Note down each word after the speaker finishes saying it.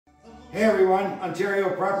Hey everyone, Ontario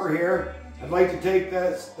Prepper here. I'd like to take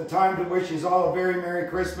the time to wish you all a very Merry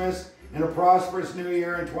Christmas and a prosperous New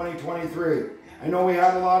Year in 2023. I know we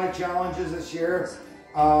had a lot of challenges this year,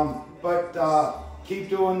 but keep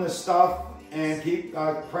doing this stuff and keep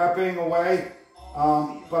prepping away.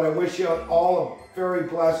 But I wish you all a very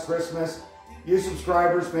blessed Christmas. You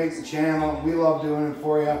subscribers make the channel. We love doing it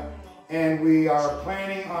for you. And we are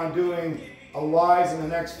planning on doing a live in the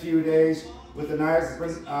next few days with the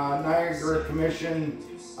Niagara Commission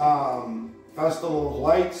Festival of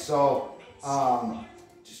Lights. So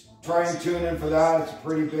just try and tune in for that. It's a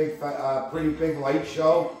pretty big light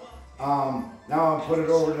show. Now I'll put it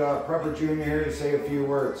over to Prepper Junior here to say a few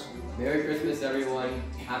words. Merry Christmas, everyone.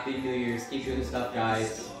 Happy New Year's. Keep doing the stuff,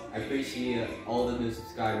 guys. I appreciate all the new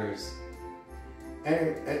subscribers.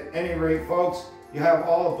 At any rate, folks, you have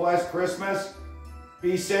all a blessed Christmas.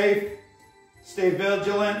 Be safe. Stay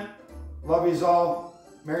vigilant. Love yous all.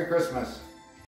 Merry Christmas.